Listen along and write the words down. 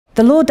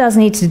The law does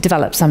need to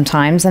develop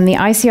sometimes, and the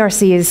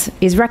ICRC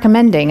is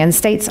recommending, and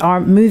states are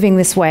moving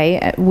this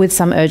way with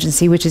some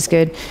urgency, which is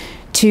good,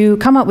 to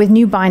come up with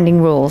new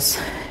binding rules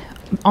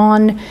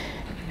on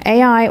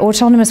AI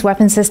autonomous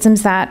weapon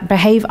systems that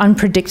behave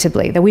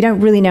unpredictably, that we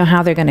don't really know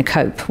how they're going to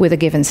cope with a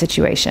given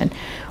situation,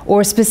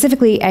 or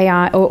specifically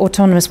AI or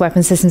autonomous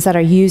weapon systems that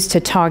are used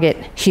to target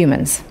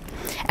humans.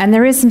 And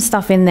there is some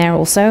stuff in there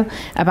also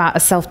about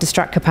a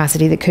self-destruct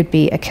capacity that could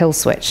be a kill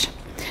switch.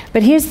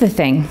 But here's the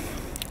thing.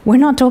 We're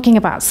not talking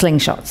about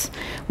slingshots.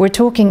 We're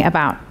talking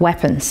about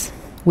weapons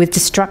with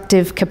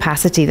destructive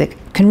capacity that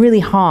can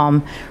really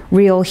harm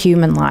real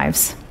human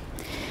lives.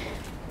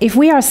 If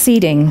we are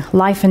ceding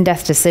life and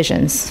death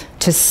decisions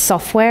to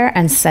software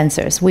and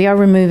sensors, we are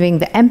removing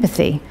the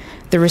empathy,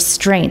 the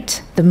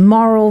restraint, the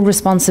moral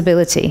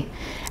responsibility,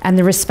 and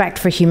the respect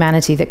for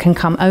humanity that can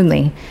come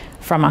only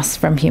from us,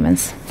 from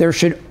humans. There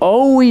should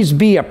always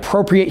be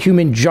appropriate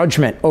human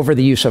judgment over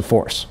the use of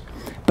force.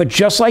 But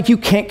just like you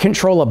can't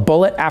control a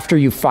bullet after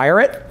you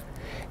fire it,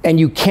 and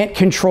you can't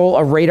control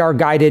a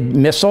radar-guided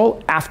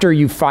missile after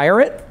you fire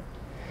it,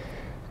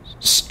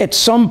 at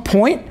some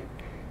point,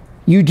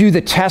 you do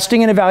the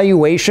testing and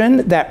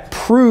evaluation that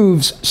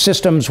proves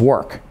systems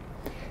work.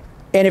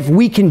 And if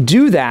we can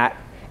do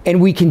that, and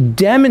we can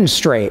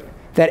demonstrate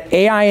that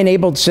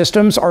AI-enabled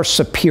systems are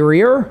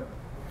superior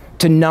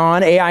to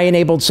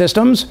non-AI-enabled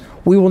systems,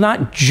 we will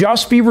not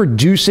just be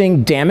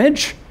reducing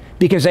damage,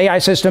 because AI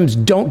systems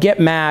don't get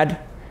mad,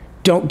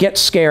 don't get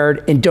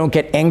scared, and don't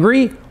get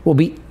angry. We'll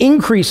be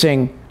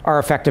increasing our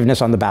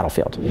effectiveness on the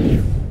battlefield.